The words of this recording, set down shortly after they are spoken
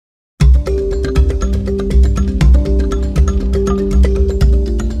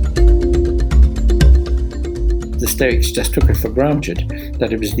Stoics just took it for granted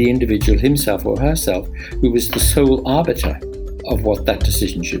that it was the individual himself or herself who was the sole arbiter of what that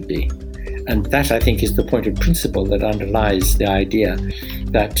decision should be. And that, I think, is the point of principle that underlies the idea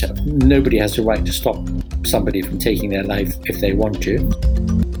that nobody has the right to stop somebody from taking their life if they want to.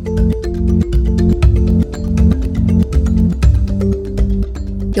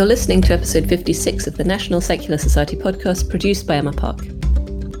 You're listening to episode 56 of the National Secular Society podcast produced by Emma Park.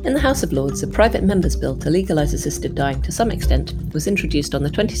 In the House of Lords, a private member's bill to legalise assisted dying to some extent was introduced on the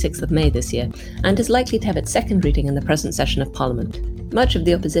 26th of May this year and is likely to have its second reading in the present session of Parliament. Much of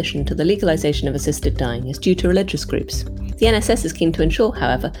the opposition to the legalisation of assisted dying is due to religious groups. The NSS is keen to ensure,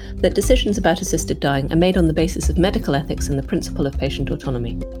 however, that decisions about assisted dying are made on the basis of medical ethics and the principle of patient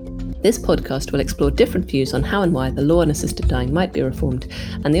autonomy. This podcast will explore different views on how and why the law on assisted dying might be reformed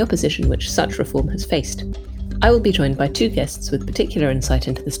and the opposition which such reform has faced. I will be joined by two guests with particular insight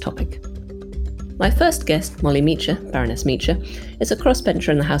into this topic. My first guest, Molly Meacher, Baroness Meacher, is a crossbencher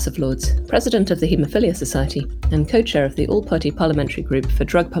in the House of Lords, President of the Haemophilia Society and co-chair of the All-Party Parliamentary Group for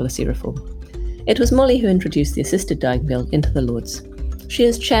Drug Policy Reform. It was Molly who introduced the assisted dying bill into the Lords. She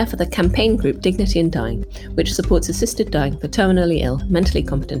is chair for the campaign group Dignity in Dying, which supports assisted dying for terminally ill, mentally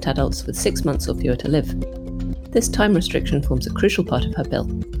competent adults with 6 months or fewer to live. This time restriction forms a crucial part of her bill.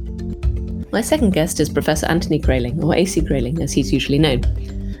 My second guest is Professor Anthony Grayling, or AC Grayling as he's usually known.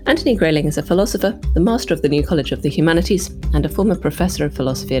 Anthony Grayling is a philosopher, the Master of the New College of the Humanities, and a former Professor of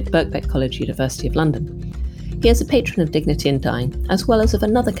Philosophy at Birkbeck College, University of London. He is a patron of Dignity in Dying, as well as of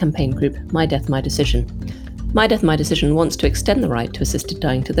another campaign group, My Death, My Decision. My Death, My Decision wants to extend the right to assisted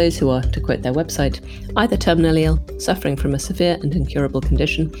dying to those who are, to quote their website, either terminally ill, suffering from a severe and incurable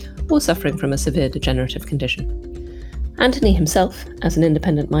condition, or suffering from a severe degenerative condition. Anthony himself, as an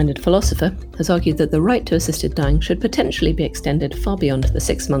independent-minded philosopher, has argued that the right to assisted dying should potentially be extended far beyond the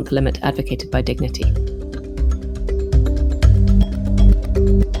 6-month limit advocated by Dignity.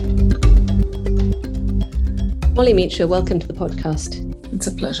 Molly Meacher, welcome to the podcast. It's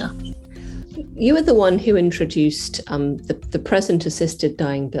a pleasure. You were the one who introduced the present assisted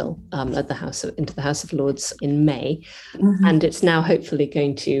dying bill into the House of Lords in May, and it's now hopefully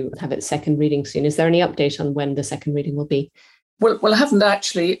going to have its second reading soon. Is there any update on when the second reading will be? Well, I haven't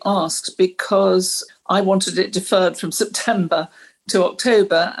actually asked because I wanted it deferred from September to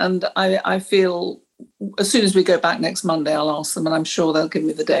October, and I feel as soon as we go back next Monday, I'll ask them, and I'm sure they'll give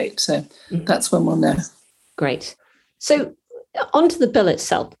me the date. So that's when we'll know. Great. So onto the bill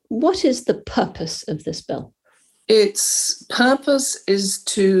itself. What is the purpose of this bill? Its purpose is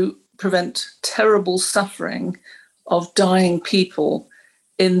to prevent terrible suffering of dying people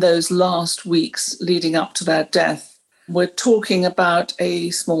in those last weeks leading up to their death. We're talking about a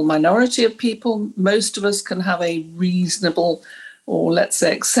small minority of people. Most of us can have a reasonable, or let's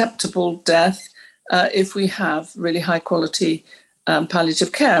say acceptable death if we have really high quality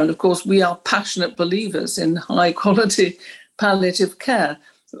palliative care. And of course, we are passionate believers in high quality palliative care.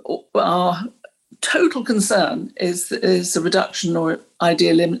 Our total concern is the reduction or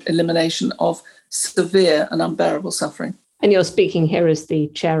ideal elimination of severe and unbearable suffering. And you're speaking here as the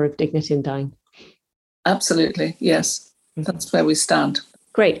chair of Dignity in Dying. Absolutely, yes. That's where we stand.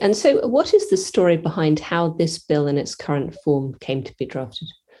 Great. And so what is the story behind how this bill in its current form came to be drafted?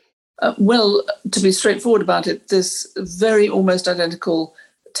 Well, to be straightforward about it, this very almost identical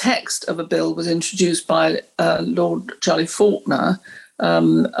text of a bill was introduced by Lord Charlie Faulkner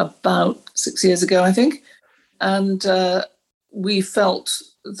about 6 years ago, I think. And we felt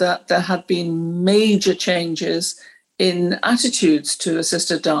that there had been major changes in attitudes to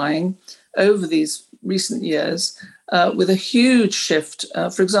assisted dying over these recent years, with a huge shift,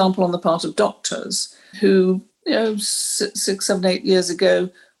 for example, on the part of doctors who, 6, 7, 8 years ago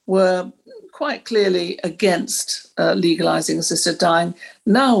were quite clearly against legalising assisted dying.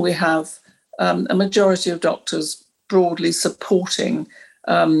 Now we have a majority of doctors broadly supporting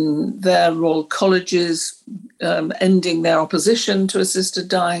their Royal Colleges ending their opposition to assisted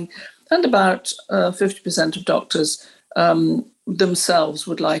dying, and about 50% of doctors themselves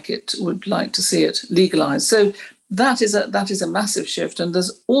would like to see it legalised. So that is a massive shift, and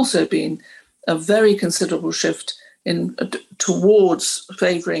there's also been a very considerable shift towards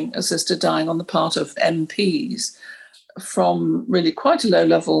favouring assisted dying on the part of MPs from really quite a low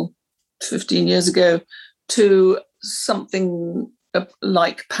level 15 years ago to something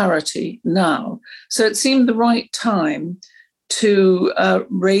like parity now. So it seemed the right time to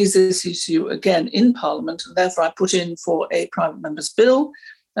raise this issue again in Parliament. And therefore, I put in for a private member's bill,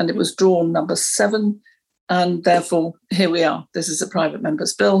 and it was drawn number 7. And therefore, here we are. This is a private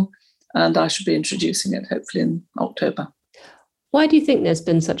member's bill, and I should be introducing it hopefully in October. Why do you think there's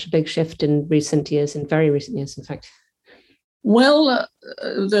been such a big shift in recent years, in very recent years, in fact? Well,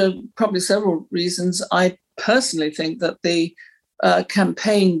 there are probably several reasons. I personally think that the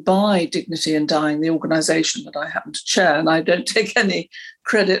campaign by Dignity in Dying, the organisation that I happen to chair, and I don't take any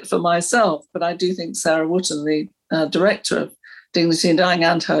credit for myself, but I do think Sarah Wootton, the director of Dignity in Dying,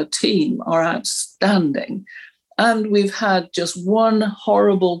 and her team are outstanding. And we've had just one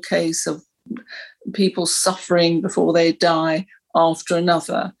horrible case of people suffering before they die after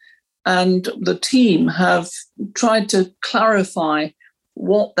another. And the team have tried to clarify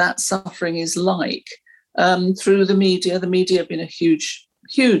what that suffering is like through the media. The media have been a huge,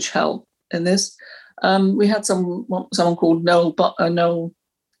 huge help in this. We had someone called Noel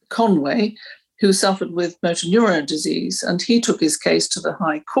Conway, who suffered with motor neuron disease, and he took his case to the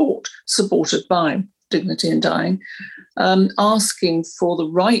High Court, supported by Dignity in Dying, asking for the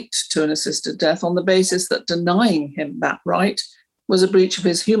right to an assisted death on the basis that denying him that right was a breach of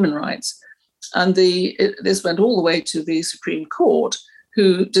his human rights. And this went all the way to the Supreme Court,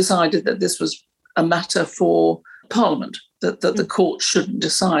 who decided that this was a matter for Parliament, that the court shouldn't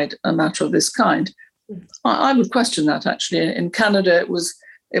decide a matter of this kind. I would question that, actually. In Canada, it was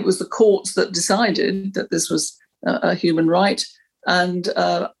the courts that decided that this was a human right and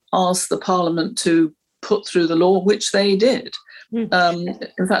asked the Parliament to put through the law, which they did. In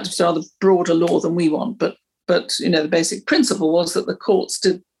fact, it's a rather broader law than we want, but the basic principle was that the courts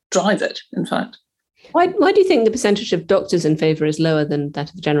did drive it, in fact. Why do you think the percentage of doctors in favour is lower than that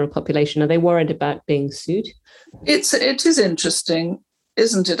of the general population? Are they worried about being sued? It is interesting,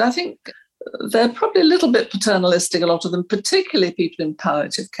 isn't it? I think they're probably a little bit paternalistic, a lot of them, particularly people in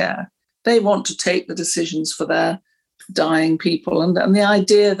palliative care. They want to take the decisions for their dying people. And the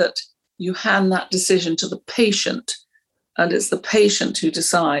idea that you hand that decision to the patient and it's the patient who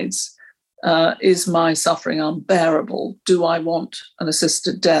decides, is my suffering unbearable? Do I want an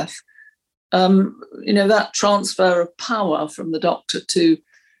assisted death? That transfer of power from the doctor to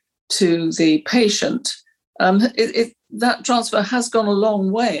the patient, that transfer has gone a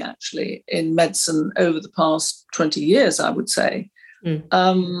long way, actually, in medicine over the past 20 years, I would say.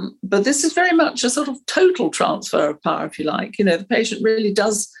 But this is very much a sort of total transfer of power, if you like. The patient really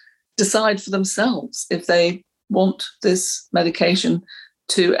does decide for themselves if they want this medication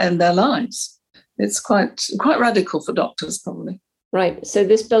to end their lives. It's quite radical for doctors, probably. Right. So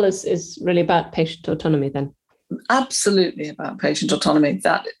this bill is really about patient autonomy then? Absolutely about patient autonomy.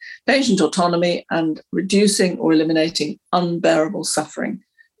 That patient autonomy and reducing or eliminating unbearable suffering.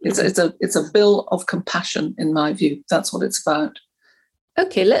 It's a bill of compassion, in my view. That's what it's about.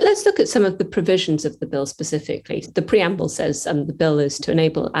 Okay, let's look at some of the provisions of the bill specifically. The preamble says the bill is to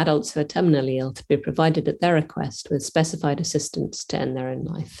enable adults who are terminally ill to be provided at their request with specified assistance to end their own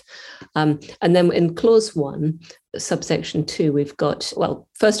life. And then in clause 1, subsection 2, we've got, well,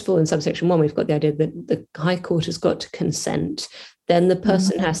 first of all, in subsection 1, we've got the idea that the High Court has got to consent. Then the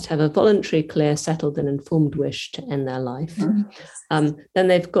person has to have a voluntary, clear, settled and informed wish to end their life. Then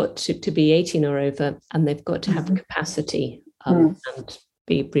they've got to be 18 or over, and they've got to have capacity and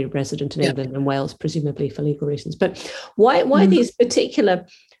be resident in England and Wales, presumably for legal reasons. But why these particular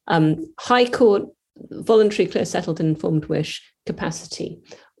High Court, voluntary, clear, settled and informed wish, capacity?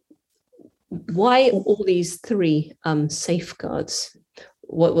 Why all these three safeguards?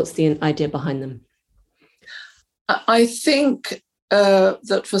 What's the idea behind them? I think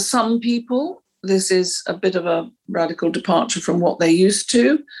that for some people, this is a bit of a radical departure from what they're used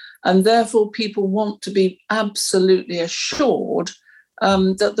to, and therefore people want to be absolutely assured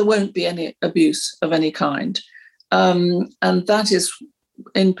that there won't be any abuse of any kind. And that is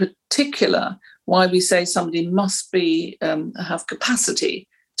in particular why we say somebody must be have capacity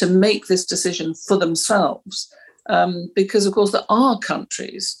to make this decision for themselves. Because, of course, there are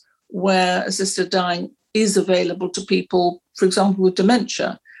countries where assisted dying is available to people, for example, with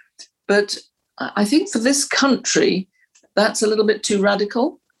dementia. But I think for this country, that's a little bit too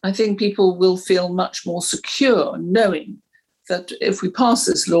radical. I think people will feel much more secure knowing that if we pass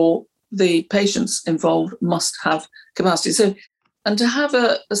this law, the patients involved must have capacity. So, and to have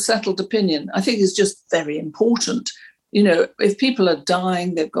a settled opinion, I think is just very important. If people are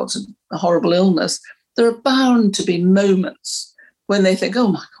dying, they've got a horrible illness, there are bound to be moments when they think, oh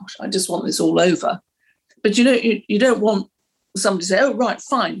my gosh, I just want this all over. But you don't want somebody to say, oh, right,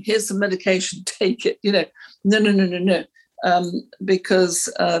 fine, here's some medication, take it. No. Because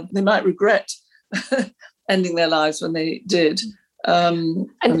they might regret ending their lives when they did. And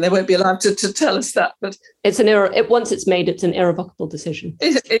they won't be allowed to tell us that. But it's once it's made, it's an irrevocable decision.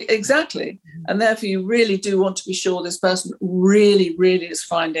 Exactly. And therefore, you really do want to be sure this person really, really is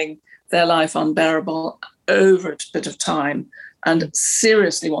finding their life unbearable over a bit of time and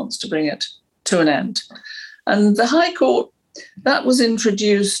seriously wants to bring it to an end. And the High Court, that was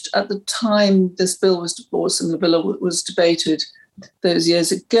introduced at the time this bill was divorced and the bill was debated those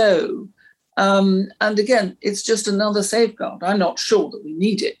years ago. And again, it's just another safeguard. I'm not sure that we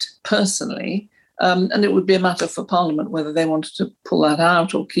need it personally. And it would be a matter for Parliament whether they wanted to pull that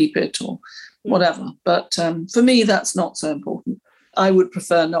out or keep it or whatever. But for me, that's not so important. I would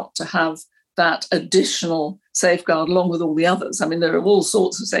prefer not to have that additional safeguard along with all the others. I mean, there are all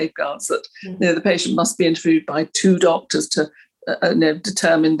sorts of safeguards that the patient must be interviewed by 2 doctors to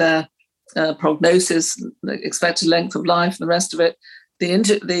determine their prognosis, the expected length of life, and the rest of it.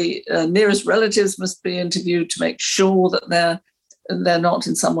 The nearest relatives must be interviewed to make sure that they're not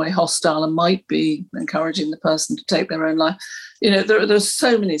in some way hostile and might be encouraging the person to take their own life. There's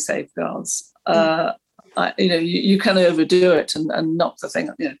so many safeguards. You can overdo it and knock the thing,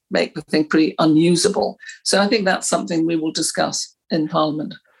 make the thing pretty unusable. So I think that's something we will discuss in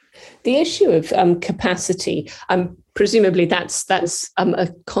Parliament. The issue of capacity, presumably that's a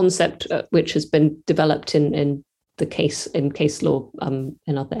concept which has been developed in case law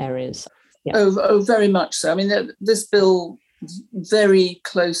in other areas. Yeah. Oh, very much so. I mean, this bill very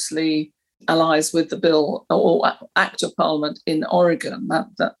closely allies with the bill or Act of Parliament in Oregon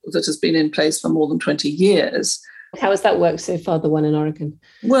that has been in place for more than 20 years. How has that worked so far, the one in Oregon?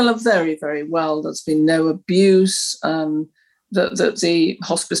 Well, very, very well. There's been no abuse. The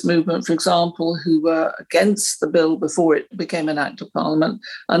hospice movement, for example, who were against the bill before it became an Act of Parliament,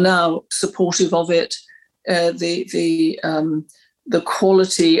 are now supportive of it. The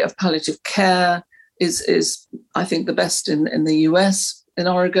quality of palliative care is I think, the best in the US, in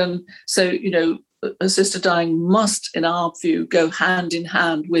Oregon. So, assisted dying must, in our view, go hand in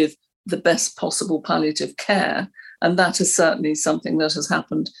hand with the best possible palliative care. And that is certainly something that has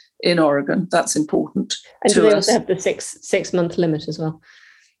happened in Oregon. That's important and to do they us. Also have the six month limit as well?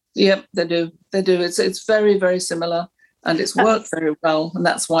 Yep, they do. It's very, very similar, and it's worked very well. And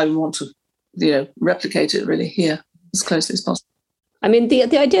that's why we want to, replicate it really here as closely as possible. I mean,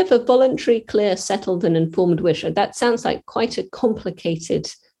 the idea of a voluntary, clear, settled and informed wish, that sounds like quite a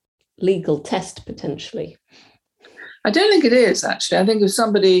complicated legal test, potentially. I don't think it is, actually. I think if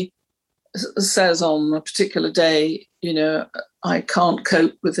somebody says on a particular day, I can't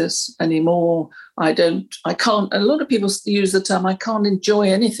cope with this anymore, I can't, a lot of people use the term, I can't enjoy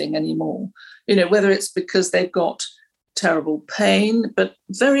anything anymore, whether it's because they've got terrible pain, but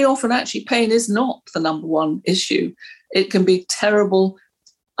very often actually pain is not the number one issue. It can be terrible,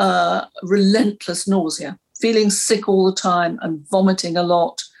 relentless nausea, feeling sick all the time and vomiting a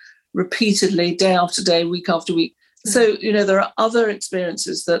lot, repeatedly, day after day, week after week. So, there are other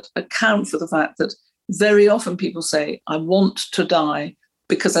experiences that account for the fact that very often people say, I want to die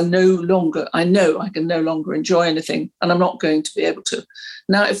because I know I can no longer enjoy anything and I'm not going to be able to.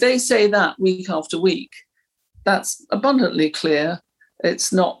 Now, if they say that week after week, that's abundantly clear.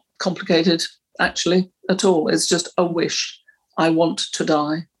 It's not complicated, actually, at all. It's just a wish. I want to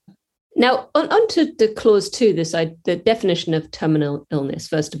die. Now, on to the clause 2, the definition of terminal illness.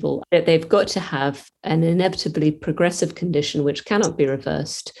 First of all, they've got to have an inevitably progressive condition which cannot be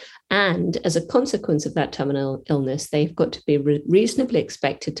reversed. And as a consequence of that terminal illness, they've got to be reasonably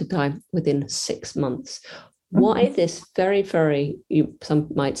expected to die within 6 months. Why this very, very, some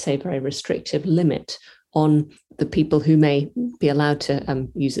might say, very restrictive limit on the people who may be allowed to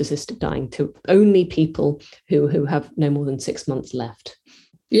use assisted dying to only people who have no more than 6 months left?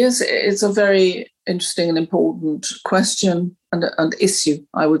 Yes, it's a very interesting and important question and issue,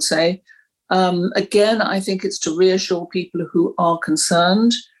 I would say. Again, I think it's to reassure people who are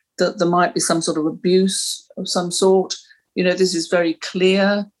concerned that there might be some sort of abuse of some sort. This is very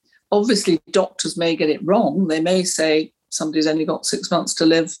clear. Obviously, doctors may get it wrong. They may say somebody's only got 6 months to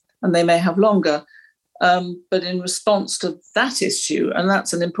live and they may have longer. But in response to that issue, and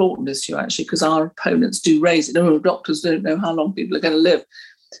that's an important issue, actually, because our opponents do raise it, doctors don't know how long people are going to live.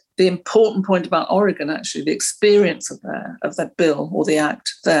 The important point about Oregon, actually, the experience of that bill or the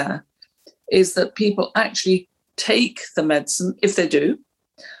act there, is that people actually take the medicine, if they do,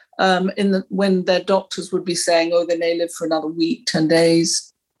 when their doctors would be saying, they may live for another week, 10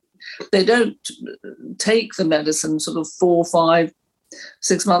 days. They don't take the medicine sort of 4, 5,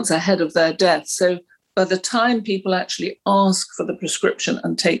 6 months ahead of their death. So by the time people actually ask for the prescription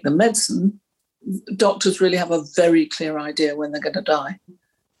and take the medicine, doctors really have a very clear idea when they're going to die.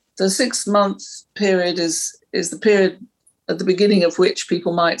 The 6 month period is the period at the beginning of which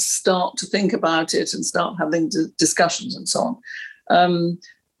people might start to think about it and start having discussions and so on.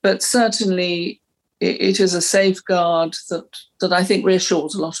 But certainly it is a safeguard that I think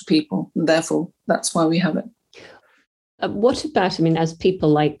reassures a lot of people, and therefore that's why we have it. What about, I mean, as people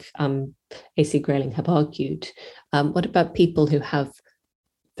like AC Grayling have argued, what about people who have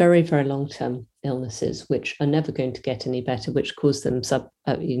very, very long-term illnesses, which are never going to get any better, which cause them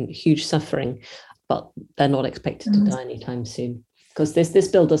huge suffering, but they're not expected to die anytime soon? Because this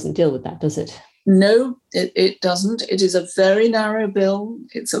bill doesn't deal with that, does it? No, it doesn't. It is a very narrow bill.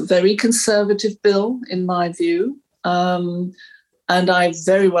 It's a very conservative bill, in my view. And I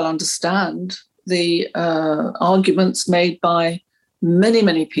very well understand the arguments made by many,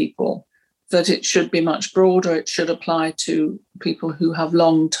 many people that it should be much broader. It should apply to people who have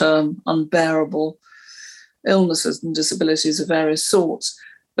long-term unbearable illnesses and disabilities of various sorts.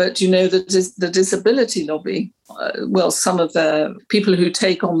 But, the disability lobby, some of the people who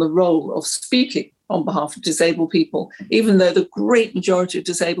take on the role of speaking on behalf of disabled people, even though the great majority of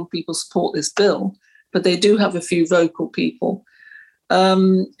disabled people support this bill, but they do have a few vocal people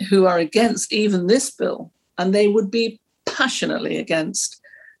who are against even this bill, and they would be passionately against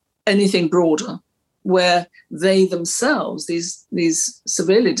anything broader, where they themselves, these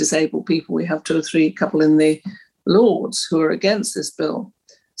severely disabled people, we have 2 or 3 couple in the Lords who are against this bill,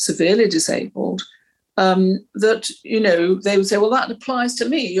 severely disabled, that, they would say, well, that applies to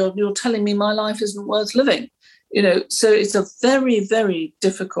me. You're telling me my life isn't worth living. So it's a very, very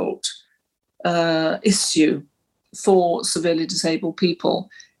difficult issue for severely disabled people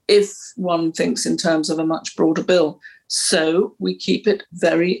if one thinks in terms of a much broader bill. So we keep it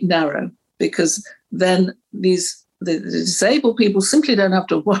very narrow, because then the disabled people simply don't have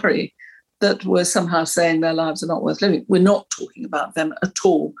to worry that we're somehow saying their lives are not worth living. We're not talking about them at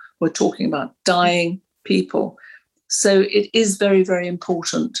all. We're talking about dying people. So it is very, very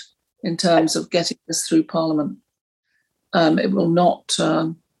important in terms of getting this through Parliament. It will not,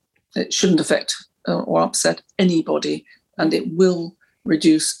 it shouldn't affect or upset anybody, and it will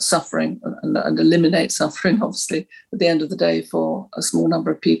reduce suffering and eliminate suffering, obviously, at the end of the day, for a small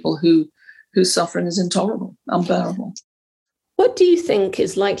number of people whose suffering is intolerable, unbearable. What do you think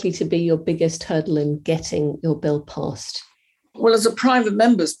is likely to be your biggest hurdle in getting your bill passed? Well, as a private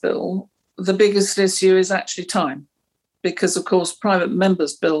member's bill, the biggest issue is actually time, because, of course, private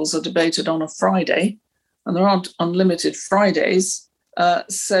members' bills are debated on a Friday, and there aren't unlimited Fridays.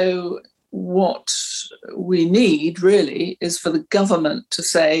 So what we need really is for the government to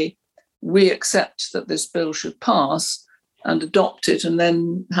say, we accept that this bill should pass, and adopt it, and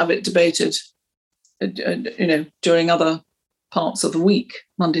then have it debated, during other parts of the week,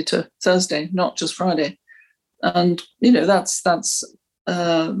 Monday to Thursday, not just Friday. And, that's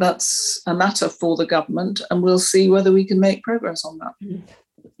a matter for the government, and we'll see whether we can make progress on that.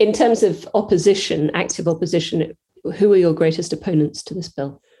 In terms of opposition, active opposition, who are your greatest opponents to this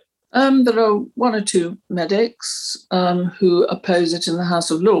bill? There are 1 or 2 medics who oppose it in the House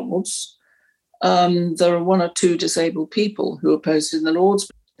of Lords. There are 1 or 2 disabled people who oppose it in the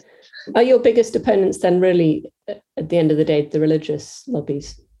Lords. Are your biggest opponents then really, at the end of the day, the religious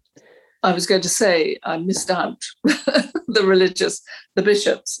lobbies? I was going to say I missed out the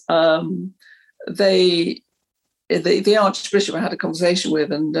bishops. The Archbishop I had a conversation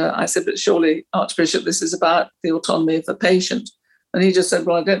with, and I said, but surely, Archbishop, this is about the autonomy of the patient. And he just said,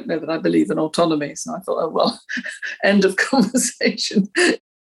 well, I don't know that I believe in autonomy. So I thought, oh, well, end of conversation.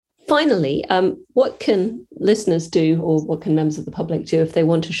 Finally, what can listeners do, or what can members of the public do if they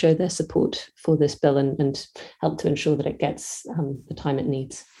want to show their support for this bill and help to ensure that it gets the time it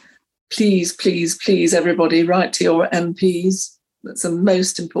needs? Please, please, please, everybody, write to your MPs. That's the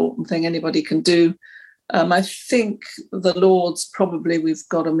most important thing anybody can do. I think the Lords, probably we've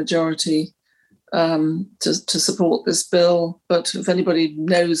got a majority to support this bill. But if anybody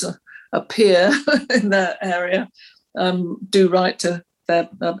knows a peer in that area, do write to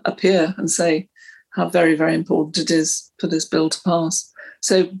a peer and say how very, very important it is for this bill to pass.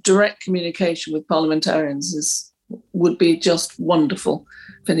 So direct communication with parliamentarians would be just wonderful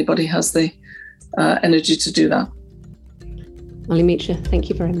if anybody has the energy to do that. Molly Meacher, thank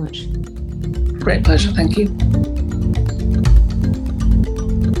you very much. Great pleasure, thank you.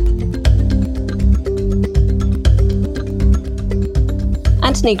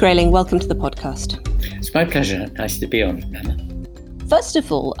 Anthony Grayling, welcome to the podcast. It's my pleasure. Nice to be on, Emma. First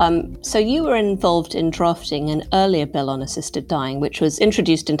of all, so you were involved in drafting an earlier bill on assisted dying, which was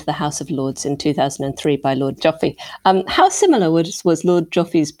introduced into the House of Lords in 2003 by Lord Joffe. How similar was Lord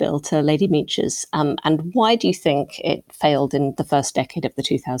Joffe's bill to Lady Meacher's, and why do you think it failed in the first decade of the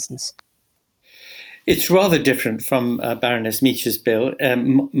 2000s? It's rather different from Baroness Meacher's bill,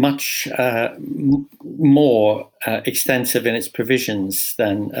 much more extensive in its provisions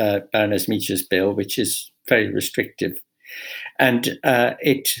than Baroness Meacher's bill, which is very restrictive. And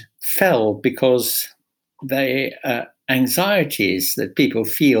it fell because they anxieties that people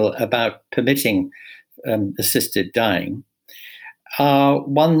feel about permitting assisted dying are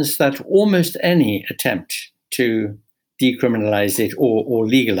ones that almost any attempt to decriminalize it or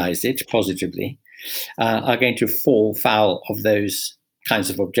legalize it positively are going to fall foul of those kinds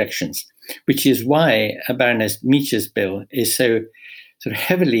of objections, which is why Baroness Meacher's bill is so sort of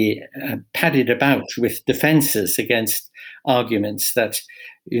heavily padded about with defenses against arguments that,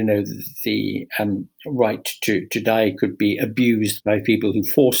 the right to die could be abused by people who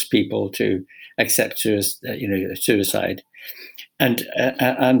force people to accept suicide. And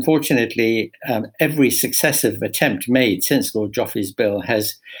unfortunately, every successive attempt made since Lord Joffrey's bill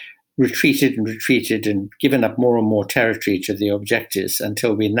has retreated and given up more and more territory to the objectors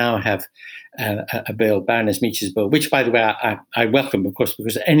until we now have a bill, Baroness Meacher's bill, which, by the way, I welcome, of course,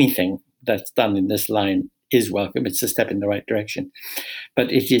 because anything that's done in this line is welcome. It's a step in the right direction. But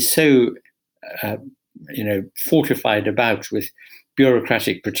it is so, fortified about with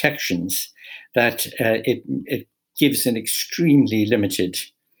bureaucratic protections that it gives an extremely limited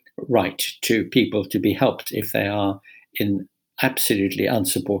right to people to be helped if they are in absolutely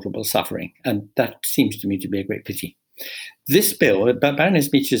unsupportable suffering. And that seems to me to be a great pity. This bill,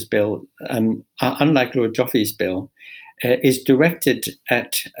 Baroness Meacher's bill, unlike Lord Joffrey's bill, is directed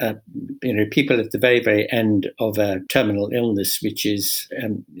at people at the very, very end of a terminal illness, which is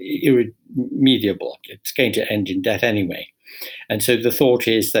irremediable. It's going to end in death anyway. And so the thought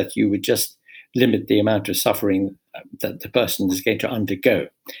is that you would just limit the amount of suffering that the person is going to undergo.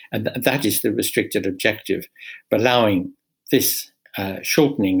 And that is the restricted objective, allowing this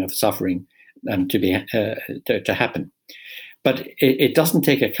shortening of suffering to happen. But it doesn't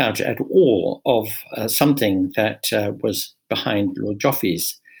take account at all of something that was behind Lord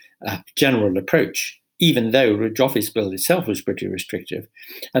Joffrey's general approach, even though Lord Joffrey's bill itself was pretty restrictive.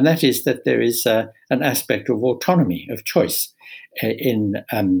 And that is that there is an aspect of autonomy, of choice in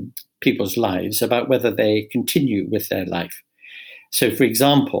people's lives about whether they continue with their life. So, for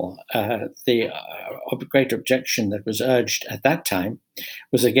example, the great objection that was urged at that time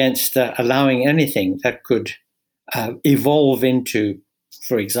was against allowing anything that could evolve into,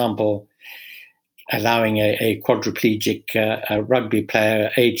 for example, allowing a quadriplegic rugby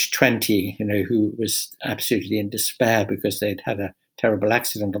player, age 20, who was absolutely in despair because they'd had a terrible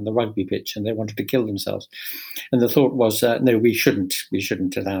accident on the rugby pitch and they wanted to kill themselves. And the thought was, no, we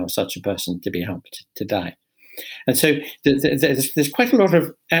shouldn't allow such a person to be helped to die. And so there's quite a lot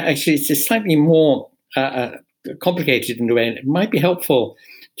of, actually, it's slightly more complicated in a way, and it might be helpful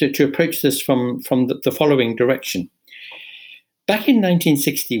to approach this from the following direction. Back in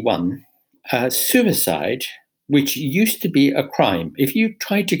 1961, suicide, which used to be a crime, if you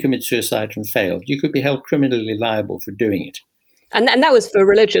tried to commit suicide and failed, you could be held criminally liable for doing it. And that was for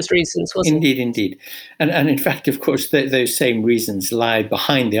religious reasons, wasn't it? Indeed. And in fact, of course, those same reasons lie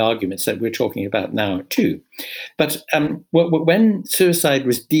behind the arguments that we're talking about now, too. But when suicide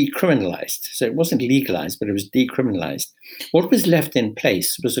was decriminalized, so it wasn't legalized, but it was decriminalized, what was left in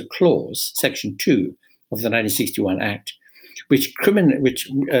place was a clause, Section 2 of the 1961 Act, which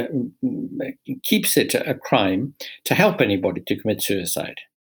keeps it a crime to help anybody to commit suicide.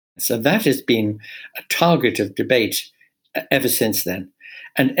 So that has been a target of debate ever since then.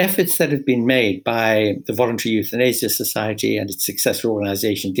 And efforts that have been made by the Voluntary Euthanasia Society and its successor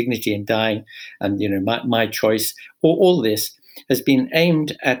organization, Dignity in Dying, and My Choice, all this has been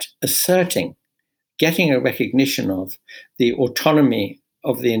aimed at asserting, getting a recognition of the autonomy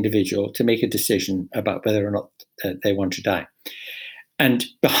of the individual to make a decision about whether or not they want to die. And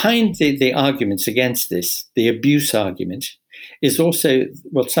behind the arguments against this, the abuse argument, is also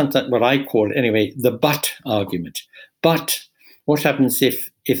what I call anyway the but argument. But what happens if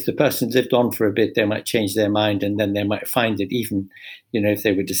the person's lived on for a bit, they might change their mind, and then they might find that even, if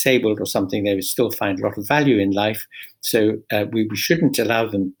they were disabled or something, they would still find a lot of value in life. So we shouldn't allow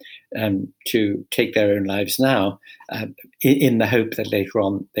them to take their own lives now in the hope that later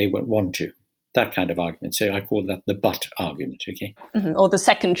on they won't want to. That kind of argument. So I call that the but argument, okay? Mm-hmm. Or the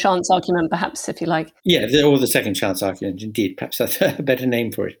second chance argument, perhaps, if you like. Yeah, or the second chance argument, indeed. Perhaps that's a better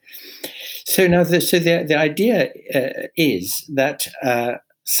name for it. So now, the idea is that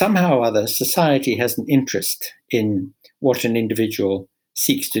somehow or other society has an interest in what an individual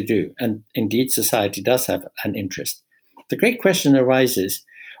seeks to do. And indeed, society does have an interest. The great question arises,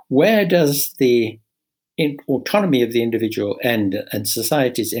 where does the autonomy of the individual end and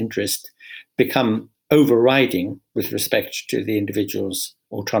society's interest become overriding with respect to the individual's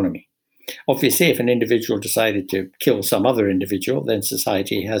autonomy? Obviously, if an individual decided to kill some other individual, then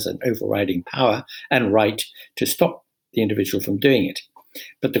society has an overriding power and right to stop the individual from doing it.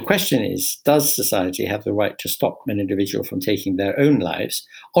 But the question is, does society have the right to stop an individual from taking their own lives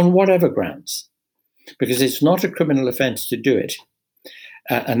on whatever grounds? Because it's not a criminal offense to do it.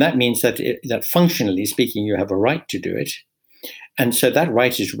 And that means that functionally speaking, you have a right to do it. And so that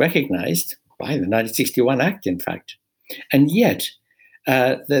right is recognized by the 1961 Act, in fact. And yet,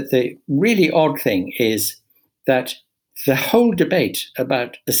 the really odd thing is that the whole debate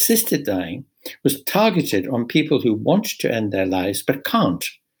about assisted dying was targeted on people who want to end their lives but can't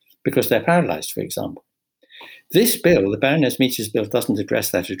because they're paralyzed, for example. This bill, the Baroness Meacher's bill, doesn't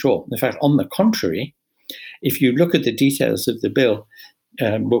address that at all. In fact, on the contrary, if you look at the details of the bill,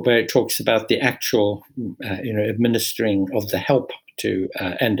 where it talks about the actual administering of the help to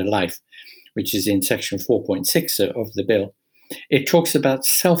end a life, which is in section 4.6 of the bill, it talks about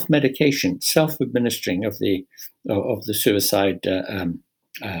self-medication, self-administering of the suicide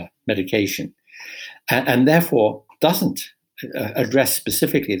medication, and therefore doesn't address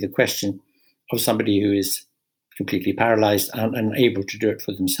specifically the question of somebody who is completely paralyzed and unable to do it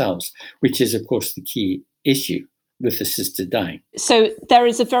for themselves, which is, of course, the key issue with assisted dying. So there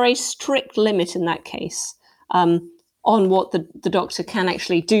is a very strict limit in that case on what the doctor can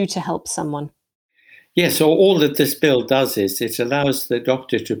actually do to help someone. Yes, so all that this bill does is it allows the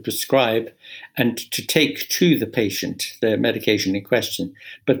doctor to prescribe and to take to the patient the medication in question,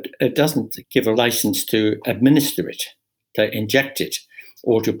 but it doesn't give a license to administer it, to inject it,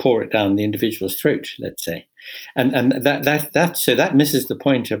 or to pour it down the individual's throat, let's say. And that misses the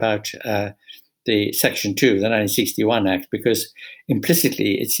point about the Section 2 of the 1961 Act, because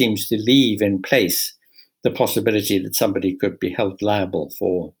implicitly it seems to leave in place the possibility that somebody could be held liable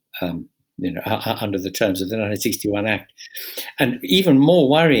for under the terms of the 1961 Act. And even more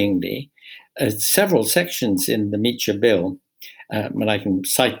worryingly, several sections in the Meacher bill, and I can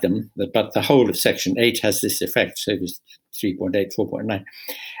cite them, but the whole of Section 8 has this effect, so it was 3.8, 4.9,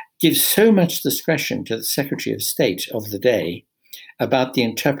 gives so much discretion to the Secretary of State of the day about the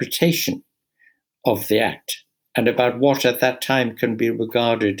interpretation of the Act and about what at that time can be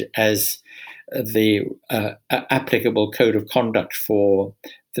regarded as the applicable code of conduct for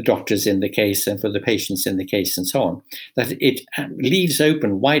the doctors in the case and for the patients in the case and so on, that it leaves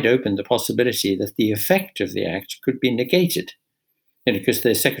wide open the possibility that the effect of the Act could be negated, because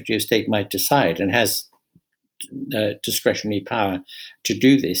the Secretary of State might decide, and has discretionary power to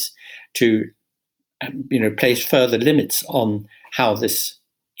do this, to place further limits on how this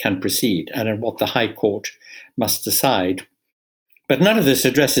can proceed and on what the High Court must decide. But none of this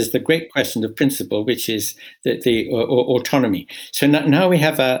addresses the great question of principle, which is the autonomy. So now we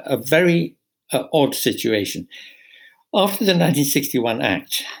have a very odd situation. After the 1961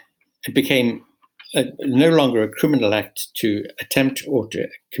 Act, it became no longer a criminal act to attempt or to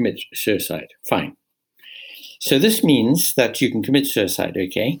commit suicide. Fine. So this means that you can commit suicide,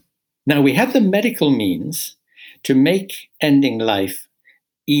 okay? Now we have the medical means to make ending life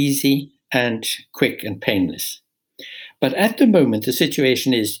easy and quick and painless. But at the moment, the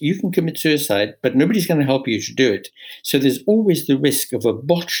situation is you can commit suicide, but nobody's going to help you to do it. So there's always the risk of a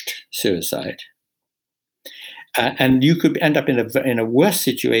botched suicide. And you could end up in a worse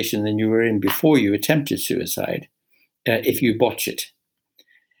situation than you were in before you attempted suicide if you botch it.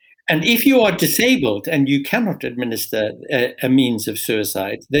 And if you are disabled and you cannot administer a means of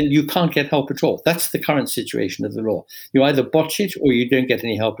suicide, then you can't get help at all. That's the current situation of the law. You either botch it or you don't get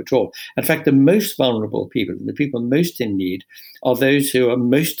any help at all. In fact, the most vulnerable people, the people most in need, are those who are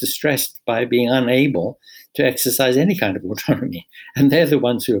most distressed by being unable to exercise any kind of autonomy. And they're the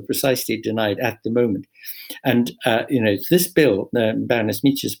ones who are precisely denied at the moment. And, this bill, Baroness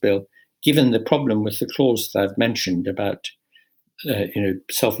Meacher's bill, given the problem with the clause that I've mentioned about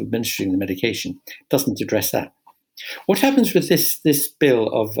self-administering the medication, doesn't address that. What happens with this bill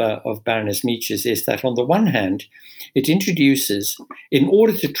of Baroness Meacher's is that on the one hand, it introduces, in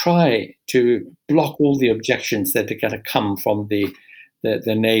order to try to block all the objections that are going to come from the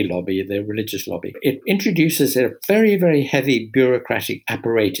NAY lobby, the religious lobby, it introduces a very, very heavy bureaucratic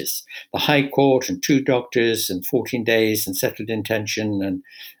apparatus, the High Court and 2 doctors and 14 days and settled intention and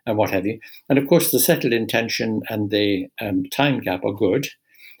what have you. And of course, the settled intention and the time gap are good.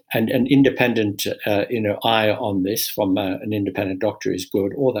 And an independent eye on this from an independent doctor is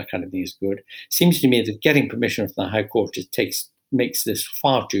good. All that kind of thing is good. Seems to me that getting permission from the High Court makes this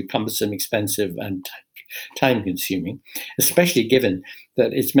far too cumbersome, expensive, and time-consuming, especially given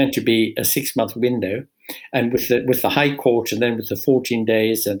that it's meant to be a 6-month window, and with the High Court and then with the 14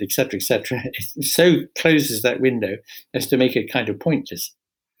 days and et cetera, it so closes that window as to make it kind of pointless.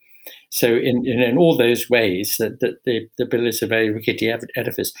 So in all those ways, that the bill is a very rickety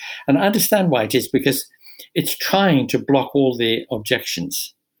edifice. And I understand why it is, because it's trying to block all the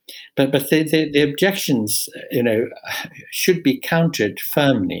objections. But the objections, should be countered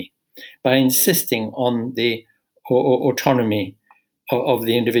firmly by insisting on the autonomy of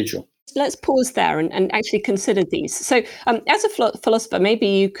the individual. Let's pause there and actually consider these. So as a philosopher, maybe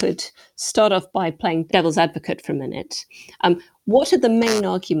you could start off by playing devil's advocate for a minute. What are the main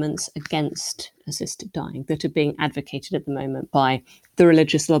arguments against assisted dying that are being advocated at the moment by the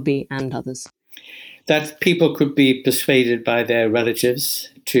religious lobby and others? That people could be persuaded by their relatives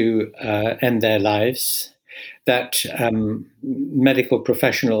to end their lives, that medical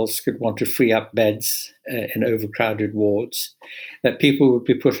professionals could want to free up beds in overcrowded wards, that people would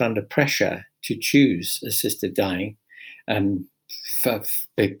be put under pressure to choose assisted dying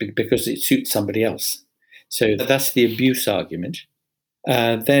because it suits somebody else. So that's the abuse argument.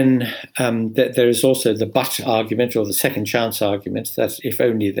 Then there is also the but argument, or the second chance argument, that if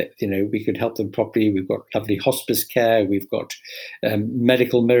only that we could help them properly. We've got lovely hospice care, we've got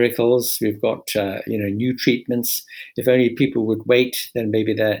medical miracles, we've got new treatments. If only people would wait, then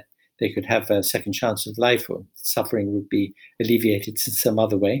maybe they could have a second chance of life, or suffering would be alleviated in some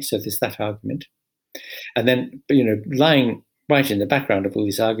other way. So there's that argument. And then lying right in the background of all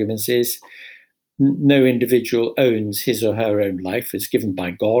these arguments is, no individual owns his or her own life. It's given by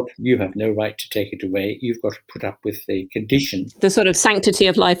God. You have no right to take it away. You've got to put up with the condition. The sort of sanctity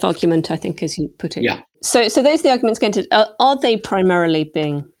of life argument, I think, as you put it. Yeah. So those are the arguments against it. Are they primarily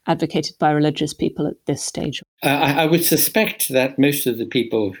being advocated by religious people at this stage? I would suspect that most of the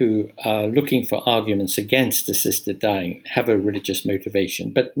people who are looking for arguments against assisted dying have a religious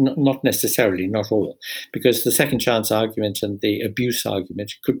motivation, but not necessarily, not all, because the second chance argument and the abuse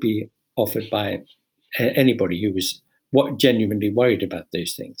argument could be offered by anybody who was genuinely worried about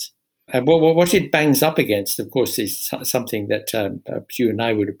those things. And what it bangs up against, of course, is something that you and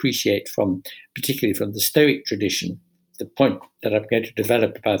I would appreciate particularly from the Stoic tradition. The point that I'm going to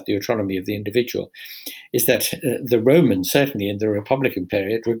develop about the autonomy of the individual is that the Romans, certainly in the Republican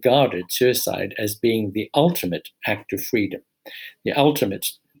period, regarded suicide as being the ultimate act of freedom, the ultimate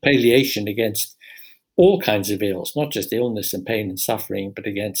palliation against all kinds of ills, not just illness and pain and suffering, but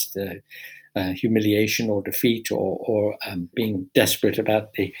against humiliation or defeat or being desperate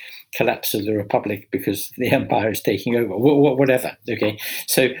about the collapse of the Republic because the empire is taking over, whatever. Okay,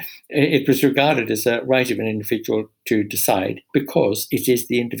 so it was regarded as a right of an individual to decide because it is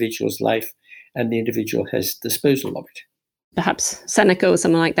the individual's life and the individual has disposal of it. Perhaps Seneca or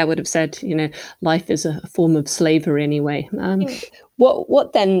someone like that would have said, life is a form of slavery anyway.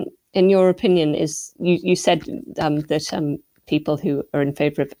 What then, in your opinion, is you said that people who are in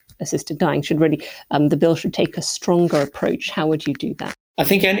favour of assisted dying should really, the bill should take a stronger approach. How would you do that? I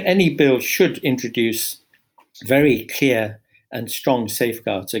think any bill should introduce very clear and strong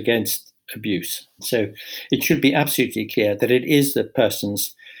safeguards against abuse. So it should be absolutely clear that it is the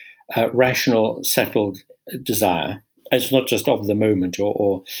person's rational, settled desire. It's not just of the moment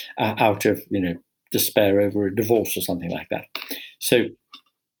or out of despair over a divorce or something like that. So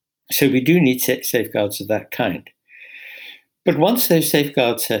we do need safeguards of that kind. But once those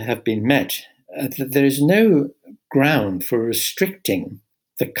safeguards have been met, there is no ground for restricting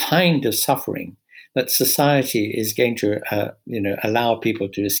the kind of suffering that society is going to allow people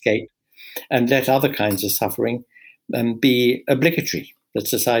to escape and let other kinds of suffering be obligatory. That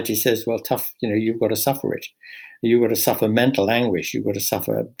society says, well, tough, you've got to suffer it. You've got to suffer mental anguish. You've got to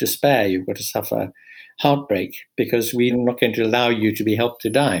suffer despair. You've got to suffer heartbreak because we're not going to allow you to be helped to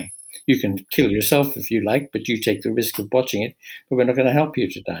die. You can kill yourself if you like, but you take the risk of watching it, but we're not going to help you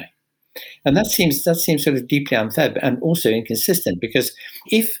to die. And that seems sort of deeply unfair and also inconsistent, because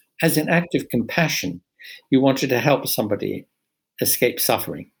if, as an act of compassion, you wanted to help somebody escape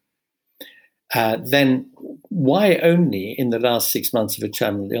suffering, then why only in the last 6 months of a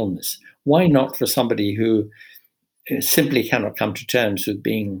terminal illness? Why not for somebody who simply cannot come to terms with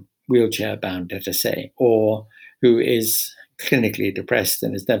being wheelchair bound, let us say, or who is clinically depressed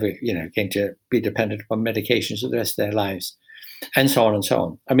and is never, going to be dependent upon medications for the rest of their lives, and so on and so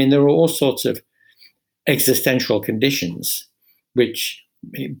on. I mean, there are all sorts of existential conditions which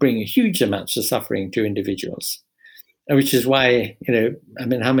bring huge amounts of suffering to individuals, which is why,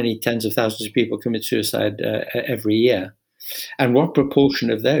 how many tens of thousands of people commit suicide every year? And what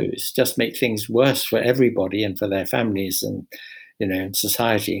proportion of those just make things worse for everybody and for their families and, in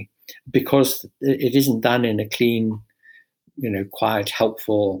society, because it isn't done in a clean, quiet,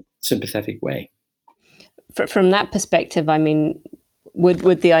 helpful, sympathetic way. From that perspective, I mean,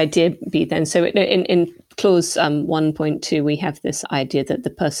 would the idea be then, so in clause 1.2, we have this idea that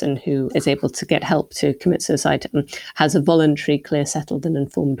the person who is able to get help to commit suicide has a voluntary, clear, settled and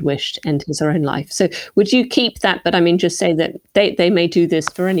informed wish to end his or her own life. So would you keep that, but just say that they may do this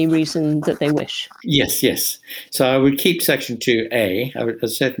for any reason that they wish? Yes. So I would keep section 2A. I would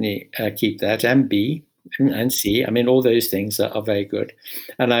certainly keep that, and B and C. All those things are very good.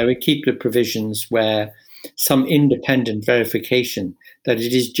 And I would keep the provisions where some independent verification that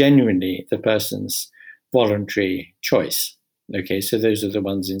it is genuinely the person's voluntary choice. Okay, so those are the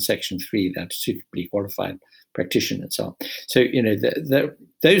ones in section 3, that suitably qualified practitioner and so on. So,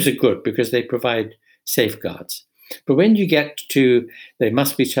 those are good because they provide safeguards. But when you get to they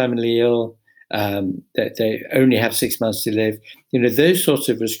must be terminally ill, that they only have 6 months to live, those sorts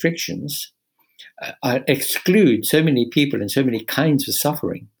of restrictions exclude so many people and so many kinds of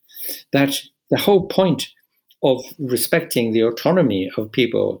suffering that the whole point of respecting the autonomy of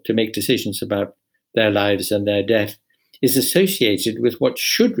people to make decisions about their lives and their death is associated with what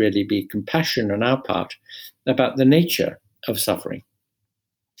should really be compassion on our part about the nature of suffering.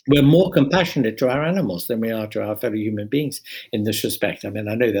 We're more compassionate to our animals than we are to our fellow human beings in this respect. I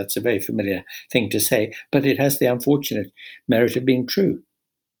know that's a very familiar thing to say, but it has the unfortunate merit of being true.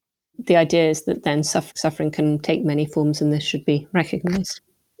 The idea is that then suffering can take many forms, and this should be recognised.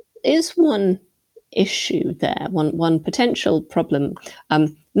 Is one issue there, one potential problem,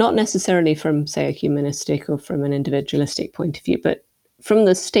 not necessarily from, say, a humanistic or from an individualistic point of view, but from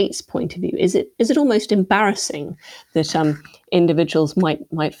the state's point of view? Is it almost embarrassing that individuals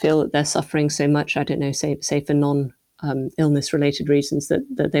might feel that they're suffering so much, I don't know, say for non-illness related reasons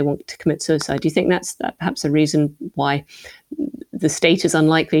that they want to commit suicide? Do you think that's perhaps a reason why the state is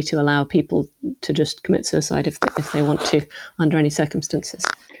unlikely to allow people to just commit suicide if they want to, under any circumstances?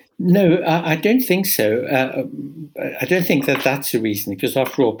 No, I don't think so. I don't think that's a reason, because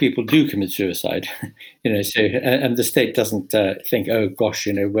after all, people do commit suicide, So, and the state doesn't think, oh gosh,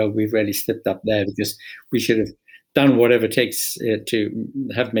 well, we've really slipped up there because we should have done whatever it takes to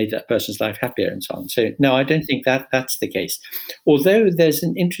have made that person's life happier and so on. So, no, I don't think that's the case. Although there's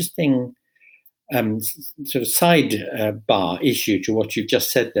an interesting sort of sidebar issue to what you've just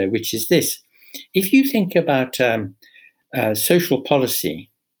said there, which is this: if you think about social policy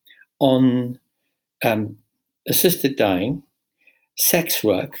on assisted dying, sex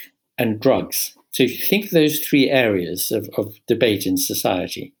work, and drugs. So if you think of those 3 areas of debate in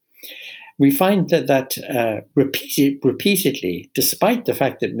society, we find that repeatedly, despite the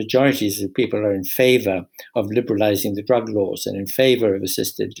fact that majorities of people are in favor of liberalizing the drug laws and in favor of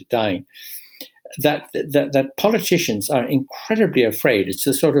assisted dying, that politicians are incredibly afraid. It's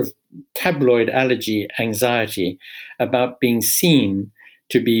a sort of tabloid allergy anxiety about being seen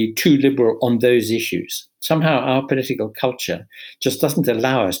to be too liberal on those issues. Somehow our political culture just doesn't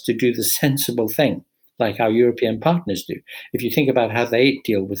allow us to do the sensible thing like our European partners do. If you think about how they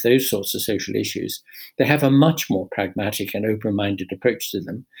deal with those sorts of social issues, they have a much more pragmatic and open-minded approach to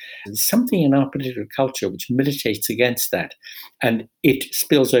them. There's something in our political culture which militates against that, and it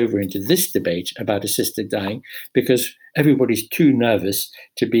spills over into this debate about assisted dying because everybody's too nervous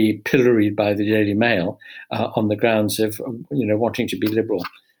to be pilloried by the Daily Mail on the grounds of wanting to be liberal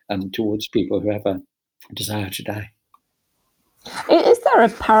towards people who have a desire to die. Is there a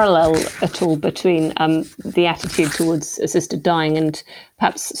parallel at all between the attitude towards assisted dying and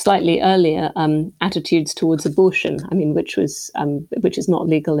perhaps slightly earlier attitudes towards abortion? Which is not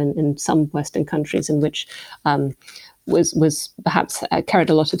legal in some Western countries, and which was perhaps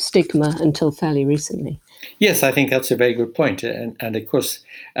carried a lot of stigma until fairly recently. Yes, I think that's a very good point, and of course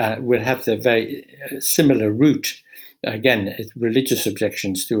we'll have the very similar root again, religious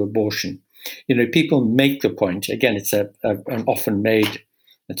objections to abortion. People make the point, again, it's an often made,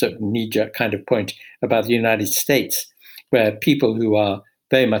 it's a knee-jerk kind of point about the United States, where people who are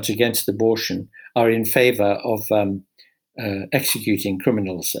very much against abortion are in favor of executing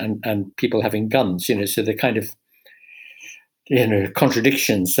criminals and people having guns, so the kind of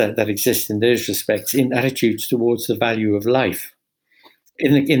contradictions that exist in those respects in attitudes towards the value of life.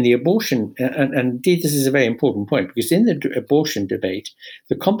 In the abortion, and indeed this is a very important point, because in the abortion debate,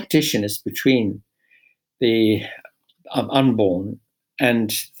 the competition is between the unborn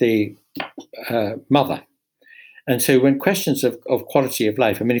and the mother. And so when questions of quality of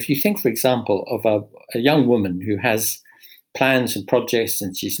life, if you think, for example, of a young woman who has plans and projects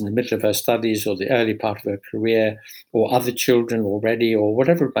and she's in the middle of her studies or the early part of her career, or other children already, or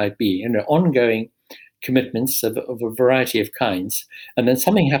whatever it might be, ongoing commitments of a variety of kinds, and then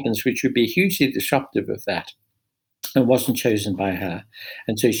something happens which would be hugely disruptive of that and wasn't chosen by her,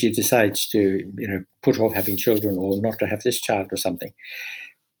 and so she decides to put off having children or not to have this child or something.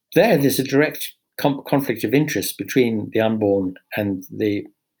 There's a direct conflict of interest between the unborn and the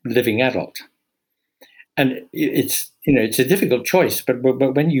living adult. And it's a difficult choice, but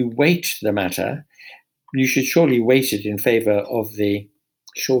when you weight the matter, you should surely weight it in favor of the.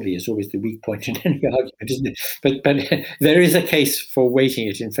 Surely is always the weak point in any argument, isn't it? But there is a case for weighting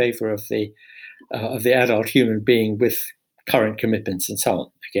it in favor of the adult human being with current commitments and so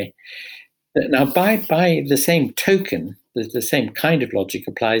on. Okay. Now, by the same token, the same kind of logic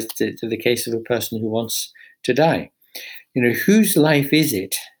applies to the case of a person who wants to die. Whose life is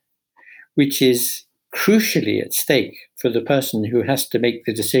it which is crucially at stake for the person who has to make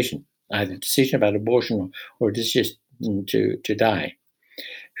the decision, either a decision about abortion or a decision to die?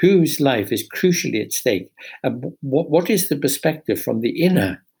 Whose life is crucially at stake? What is the perspective from the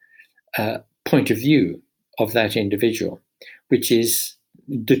inner point of view of that individual, which is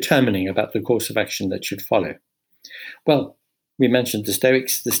determining about the course of action that should follow? Well, we mentioned the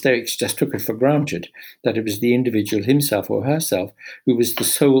Stoics. The Stoics just took it for granted that it was the individual himself or herself who was the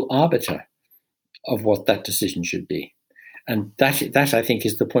sole arbiter of what that decision should be. And that I think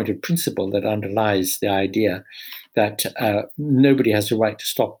is the point of principle that underlies the idea that nobody has a right to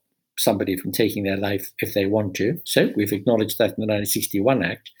stop somebody from taking their life if they want to. So we've acknowledged that in the 1961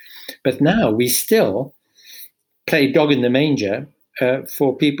 Act. But now we still play dog in the manger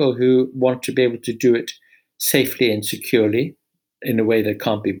for people who want to be able to do it safely and securely in a way that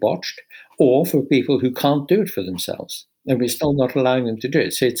can't be botched, or for people who can't do it for themselves. And we're still not allowing them to do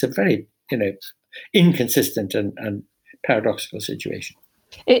it. So it's a very, inconsistent and paradoxical situation.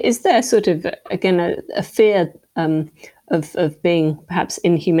 Is there sort of, again, a fear of being perhaps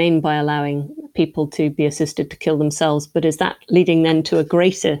inhumane by allowing people to be assisted to kill themselves, but is that leading then to a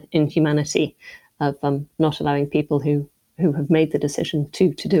greater inhumanity of not allowing people who have made the decision to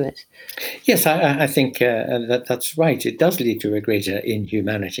do it? Yes, I think that's right. It does lead to a greater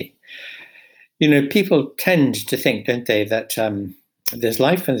inhumanity. People tend to think, don't they, that there's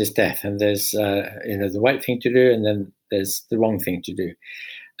life and there's death, and there's the right thing to do, and then there's the wrong thing to do.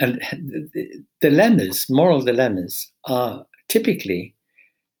 And moral dilemmas are typically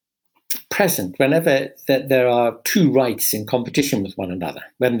present whenever there are two rights in competition with one another,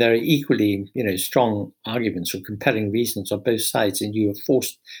 when there are equally, strong arguments or compelling reasons on both sides, and you are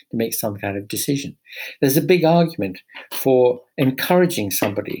forced to make some kind of decision. There's a big argument for encouraging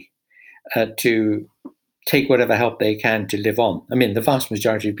somebody to take whatever help they can to live on. I mean, the vast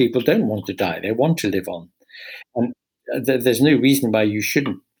majority of people don't want to die; they want to live on, and there's no reason why you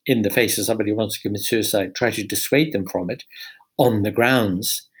shouldn't, in the face of somebody who wants to commit suicide, try to dissuade them from it on the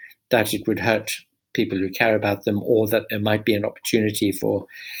grounds that it would hurt people who care about them, or that there might be an opportunity for,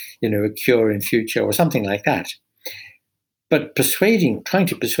 a cure in future or something like that. But trying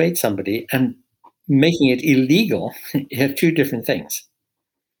to persuade somebody and making it illegal are two different things.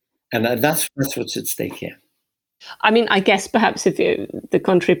 And that's what's at stake here. I mean, I guess perhaps the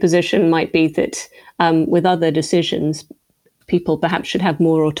contrary position might be that with other decisions, people perhaps should have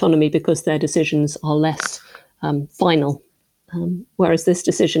more autonomy because their decisions are less final. Whereas this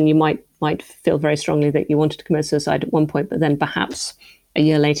decision, you might feel very strongly that you wanted to commit suicide at one point, but then perhaps a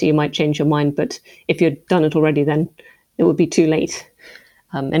year later you might change your mind. But if you'd done it already, then it would be too late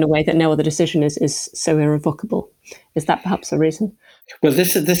in a way that no other decision is so irrevocable. Is that perhaps a reason? Well,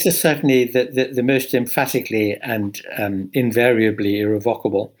 this is certainly the most emphatically and invariably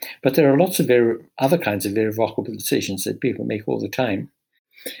irrevocable. But there are lots of other kinds of irrevocable decisions that people make all the time.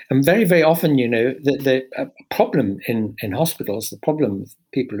 And very, very often, the problem in hospitals, the problem with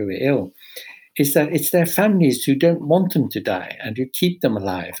people who are ill, is that it's their families who don't want them to die and who keep them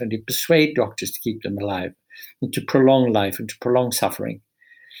alive and who persuade doctors to keep them alive and to prolong life and to prolong suffering.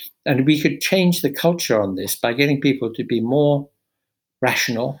 And we could change the culture on this by getting people to be more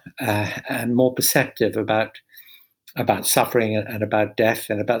rational and more perceptive about suffering and about death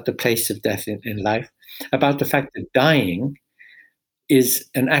and about the place of death in life, about the fact that dying is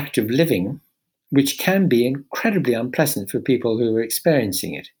an act of living, which can be incredibly unpleasant for people who are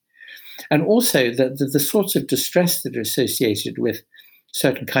experiencing it. And also the sorts of distress that are associated with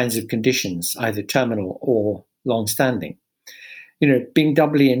certain kinds of conditions, either terminal or long-standing. Being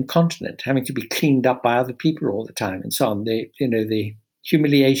doubly incontinent, having to be cleaned up by other people all the time and so on, the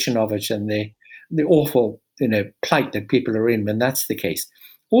humiliation of it and the awful, plight that people are in when that's the case.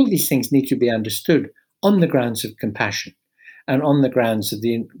 All these things need to be understood on the grounds of compassion and on the grounds of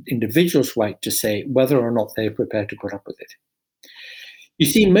the individual's right to say whether or not they're prepared to put up with it. You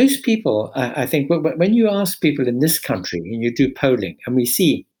see, most people, I think, when you ask people in this country and you do polling, and we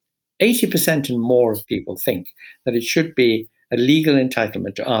see 80% and more of people think that it should be a legal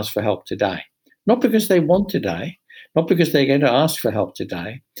entitlement to ask for help to die. Not because they want to die, not because they're going to ask for help to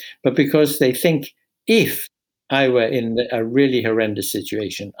die, but because they think, if I were in a really horrendous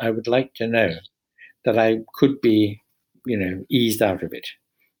situation, I would like to know that I could be, eased out of it.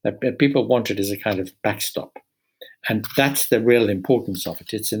 That people want it as a kind of backstop. And that's the real importance of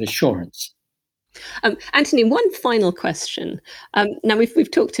it. It's an assurance. Anthony, one final question. Now,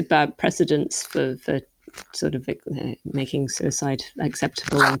 we've talked about precedents for sort of making suicide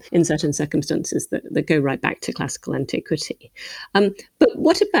acceptable in certain circumstances that go right back to classical antiquity. But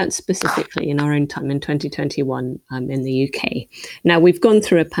what about specifically in our own time in 2021 in the UK? Now, we've gone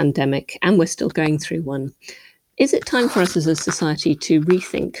through a pandemic and we're still going through one. Is it time for us as a society to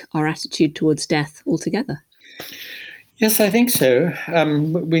rethink our attitude towards death altogether? Yes, I think so. I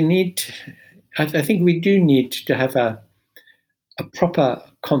think we do need to have a proper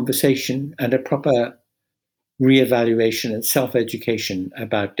conversation and a proper reevaluation and self-education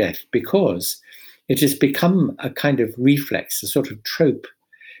about death, because it has become a kind of reflex, a sort of trope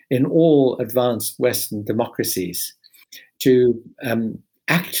in all advanced Western democracies to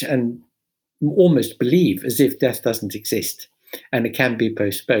act and almost believe as if death doesn't exist and it can be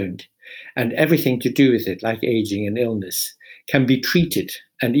postponed. And everything to do with it, like aging and illness, can be treated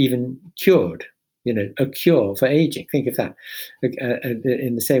and even cured. A cure for aging. Think of that.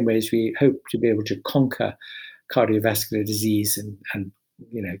 In the same way as we hope to be able to conquer cardiovascular disease and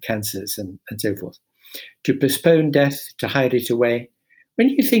cancers and so forth. To postpone death, to hide it away. When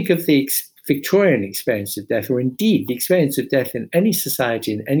you think of the Victorian experience of death, or indeed the experience of death in any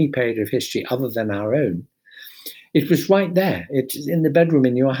society in any period of history other than our own, it was right there. It's in the bedroom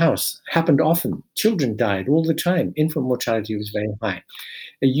in your house. Happened often. Children died all the time. Infant mortality was very high.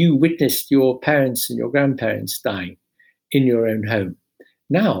 You witnessed your parents and your grandparents dying in your own home.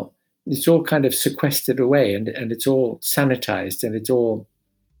 Now, it's all kind of sequestered away and it's all sanitized and it's all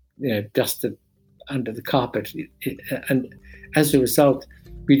dusted under the carpet. And as a result,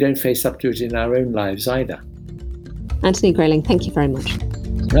 we don't face up to it in our own lives either. Anthony Grayling, thank you very much.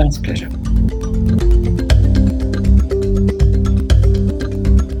 That's a pleasure.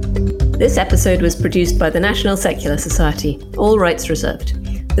 This episode was produced by the National Secular Society, all rights reserved.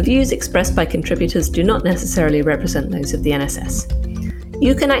 The views expressed by contributors do not necessarily represent those of the NSS.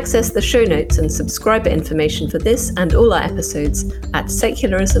 You can access the show notes and subscriber information for this and all our episodes at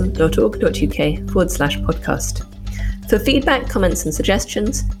secularism.org.uk/podcast. For feedback, comments and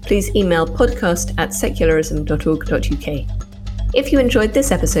suggestions, please email podcast@secularism.org.uk. If you enjoyed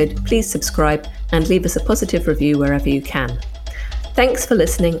this episode, please subscribe and leave us a positive review wherever you can. Thanks for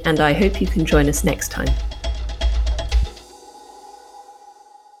listening, and I hope you can join us next time.